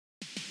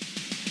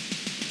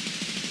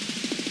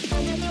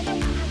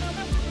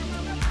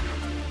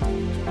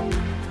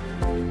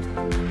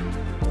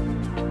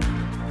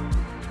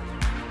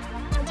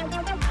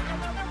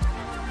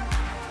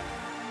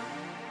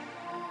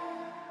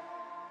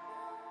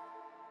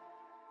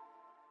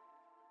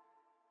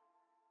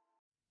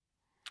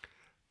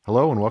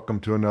Hello and welcome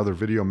to another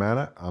video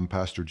Manna. I'm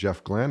Pastor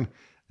Jeff Glenn,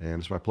 and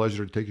it's my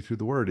pleasure to take you through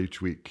the Word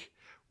each week.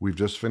 We've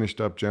just finished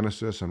up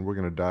Genesis, and we're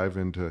going to dive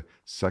into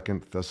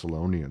 2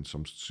 Thessalonians. So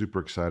I'm super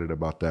excited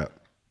about that.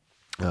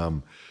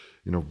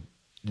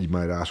 You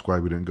might ask why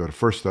we didn't go to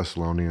 1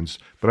 Thessalonians,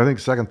 but I think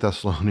 2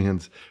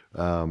 Thessalonians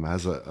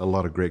has a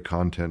lot of great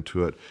content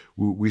to it.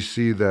 We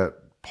see that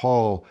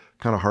Paul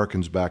kind of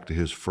harkens back to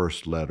his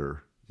first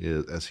letter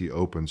as he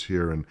opens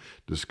here and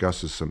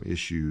discusses some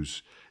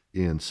issues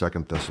in 2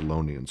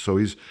 Thessalonians. So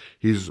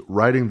he's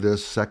writing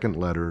this second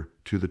letter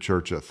to the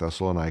church at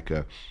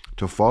Thessalonica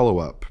to follow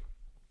up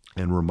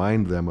and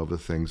remind them of the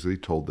things that he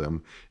told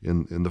them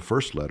in the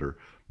first letter,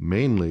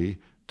 mainly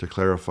to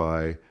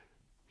clarify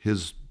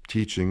his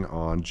teaching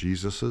on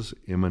Jesus'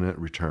 imminent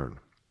return.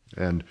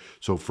 And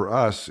so for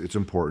us, it's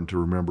important to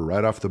remember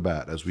right off the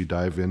bat as we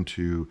dive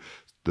into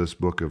this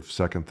book of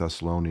 2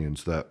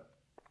 Thessalonians that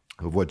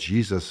of what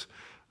Jesus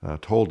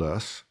told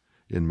us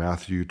in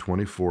Matthew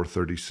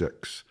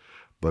 24:36.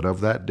 But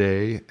of that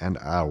day and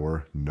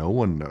hour no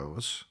one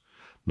knows,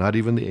 not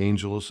even the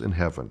angels in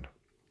heaven,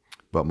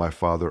 but my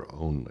Father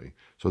only.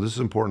 So this is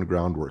important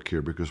groundwork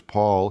here because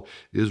Paul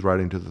is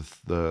writing to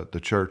the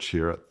church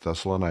here at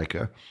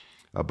Thessalonica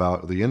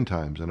about the end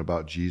times and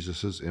about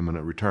Jesus'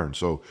 imminent return.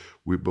 So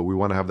we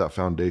want to have that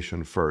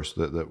foundation first,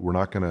 that we're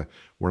not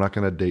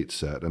gonna date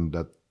set, and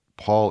that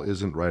Paul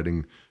isn't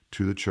writing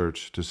to the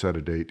church to set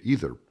a date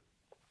either.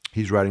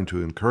 He's writing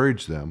to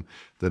encourage them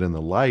that in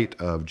the light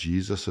of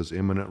Jesus'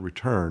 imminent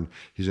return,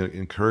 he's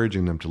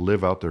encouraging them to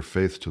live out their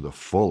faith to the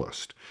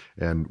fullest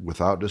and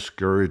without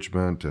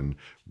discouragement and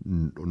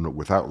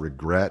without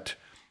regret,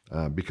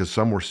 because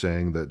some were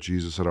saying that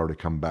Jesus had already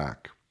come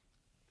back.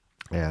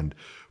 And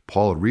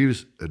Paul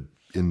reads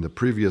in the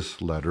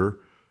previous letter,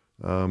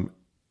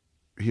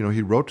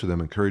 he wrote to them,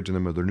 encouraging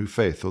them of their new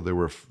faith, though they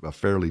were a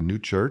fairly new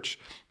church,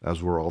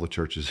 as were all the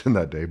churches in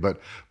that day.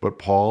 But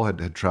Paul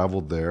had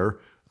traveled there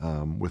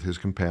with his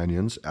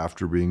companions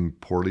after being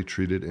poorly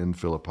treated in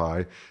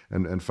Philippi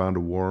and found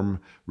a warm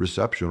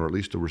reception, or at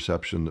least a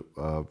reception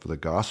for the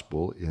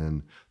gospel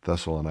in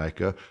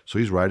Thessalonica. So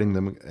he's writing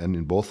them, and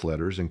in both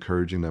letters,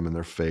 encouraging them in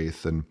their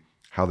faith and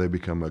how they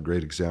become a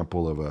great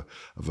example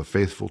of a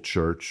faithful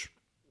church.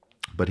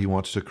 But he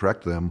wants to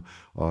correct them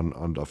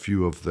on a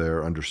few of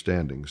their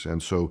understandings.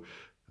 And so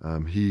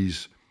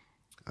he's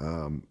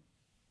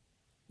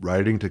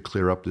writing to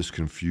clear up this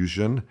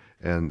confusion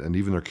and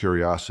even their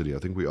curiosity. I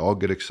think we all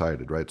get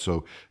excited, right?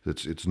 So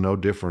it's no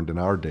different in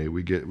our day.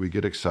 We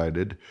get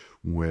excited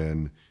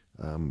when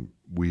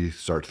we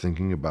start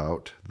thinking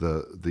about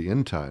the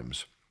end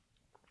times,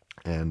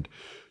 and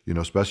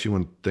especially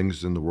when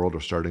things in the world are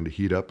starting to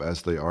heat up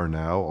as they are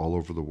now all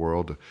over the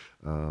world,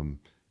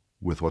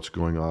 with what's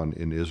going on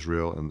in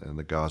Israel and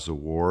the Gaza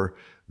war,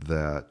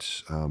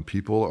 that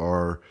people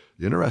are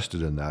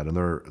interested in that, and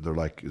they're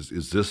like,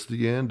 is this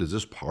the end? Is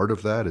this part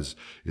of that? Is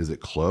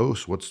it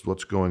close?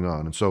 What's going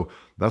on? And so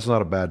that's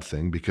not a bad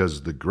thing,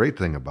 because the great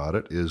thing about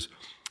it is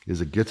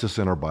it gets us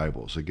in our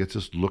Bibles. It gets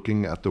us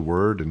looking at the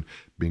Word and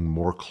being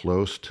more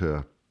close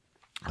to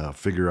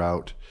figure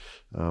out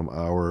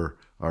our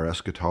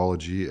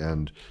eschatology.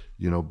 And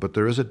but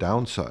there is a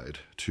downside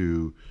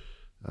to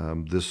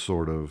this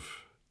sort of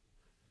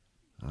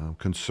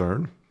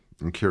concern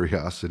and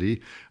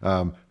curiosity.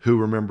 Who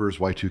remembers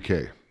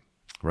Y2K,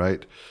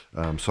 right?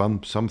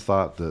 Some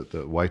thought that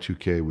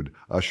Y2K would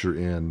usher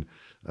in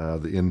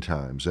the end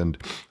times, and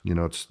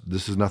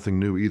this is nothing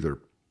new either.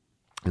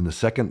 In the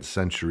 2nd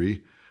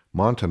century,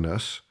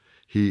 Montanus,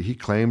 he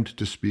claimed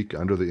to speak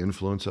under the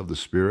influence of the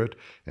Spirit,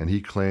 and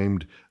he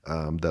claimed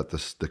that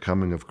the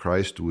coming of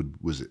Christ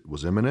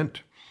was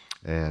imminent.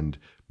 And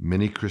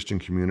many Christian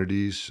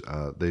communities,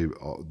 they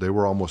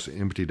were almost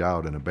emptied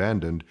out and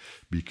abandoned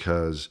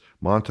because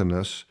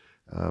Montanus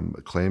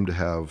claimed to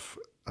have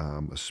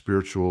a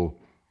spiritual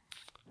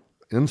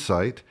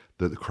insight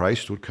that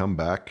Christ would come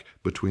back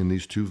between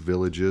these two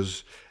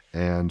villages.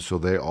 And so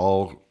they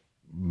all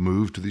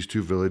moved to these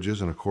two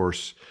villages. And of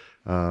course,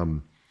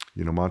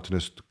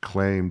 Montanus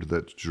claimed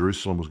that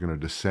Jerusalem was going to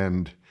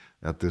descend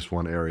at this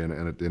one area,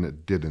 and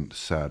it didn't,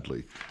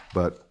 sadly.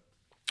 But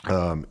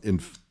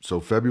so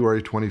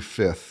February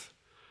 25th,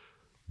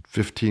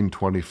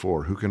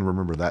 1524, who can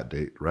remember that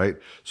date, right?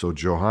 So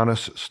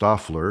Johannes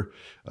Stoffler,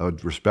 a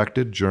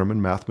respected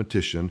German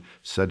mathematician,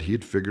 said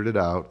he'd figured it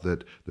out,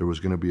 that there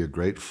was going to be a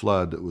great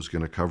flood that was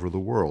going to cover the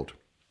world.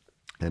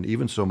 And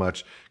even so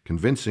much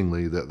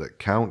convincingly that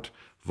Count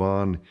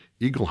von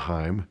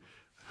Egelheim,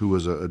 who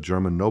was a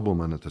German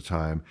nobleman at the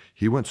time,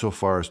 he went so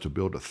far as to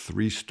build a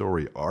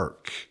 3-story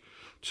ark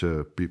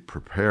to be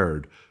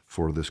prepared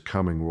for this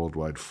coming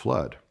worldwide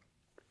flood.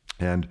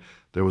 And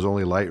there was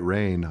only light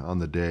rain on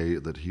the day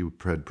that he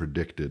had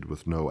predicted,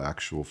 with no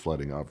actual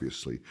flooding,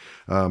 obviously.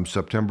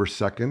 September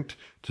 2nd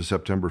to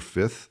September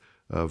 5th,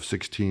 of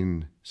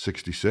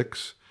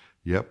 1666.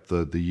 Yep,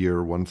 the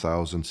year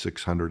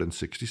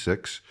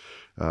 1666.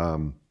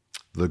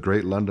 The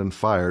Great London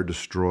Fire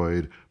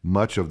destroyed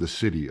much of the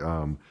city,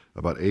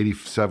 about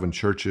 87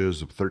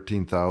 churches,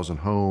 13,000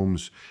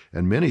 homes,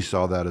 and many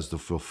saw that as the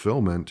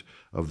fulfillment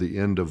of the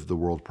end of the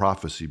world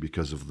prophecy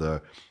because of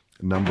the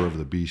number of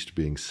the beast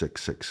being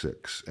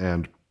 666.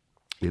 And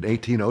in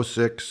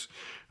 1806,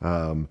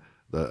 a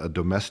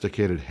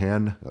domesticated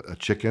hen, a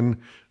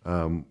chicken,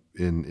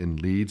 in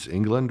Leeds,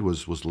 England,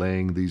 was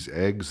laying these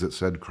eggs that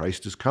said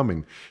Christ is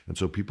coming. And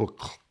so people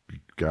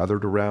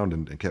gathered around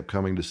and kept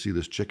coming to see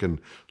this chicken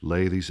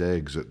lay these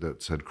eggs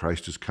that said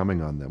Christ is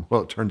coming on them.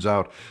 Well, it turns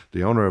out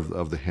the owner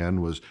of the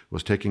hen was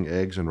taking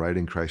eggs and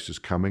writing Christ is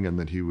coming, and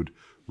then he would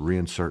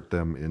reinsert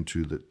them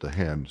into the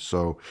hen.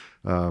 So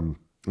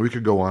we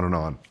could go on and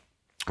on.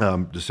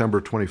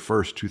 December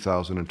 21st,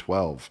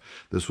 2012.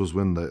 This was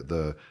when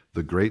the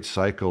great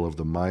cycle of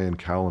the Mayan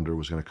calendar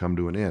was going to come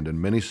to an end.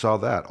 And many saw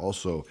that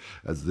also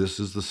as this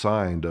is the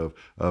sign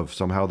of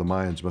somehow the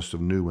Mayans must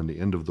have knew when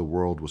the end of the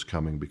world was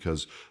coming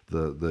because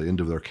the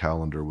end of their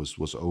calendar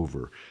was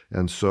over.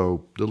 And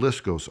so the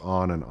list goes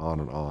on and on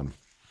and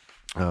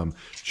on.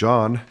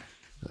 John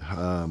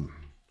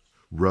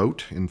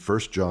wrote in 1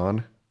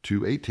 John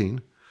 2:18,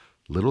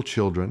 "Little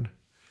children,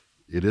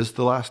 it is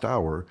the last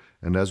hour,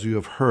 and as you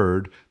have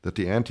heard that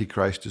the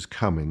Antichrist is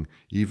coming,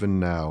 even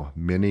now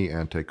many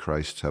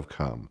Antichrists have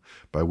come,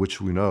 by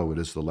which we know it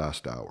is the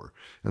last hour."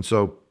 And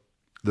so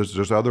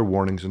there's other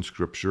warnings in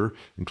Scripture,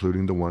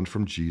 including the one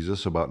from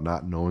Jesus about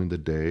not knowing the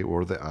day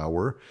or the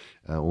hour.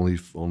 Only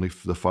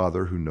the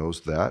Father who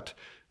knows that.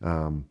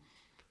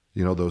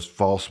 Those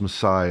false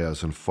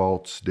messiahs and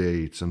false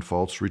dates and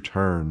false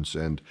returns.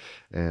 And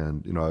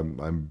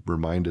I'm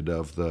reminded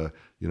of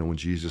when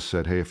Jesus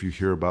said, "Hey, if you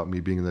hear about me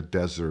being in the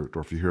desert,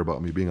 or if you hear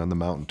about me being on the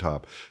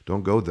mountaintop,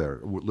 don't go there."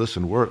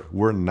 Listen,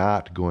 we're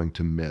not going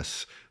to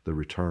miss the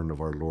return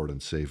of our Lord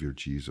and Savior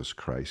Jesus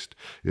Christ.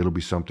 It'll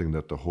be something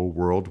that the whole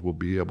world will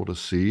be able to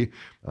see.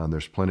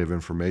 There's plenty of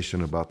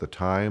information about the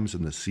times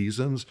and the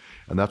seasons,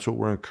 and that's what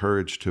we're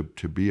encouraged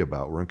to be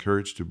about. We're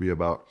encouraged to be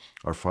about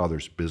our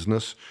Father's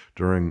business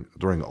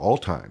during all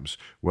times,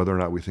 whether or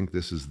not we think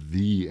this is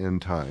the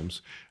end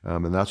times.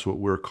 And that's what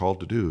we're called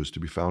to do, is to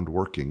be found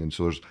working. And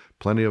so there's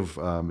plenty of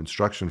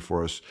instruction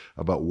for us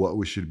about what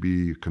we should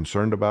be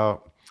concerned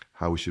about,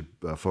 how we should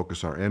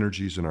focus our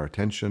energies and our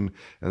attention.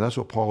 And that's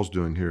what Paul's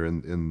doing here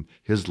in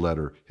his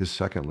letter, his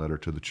second letter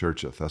to the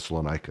church at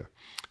Thessalonica.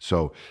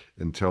 So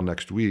until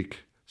next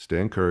week,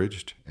 stay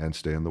encouraged and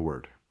stay in the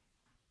Word.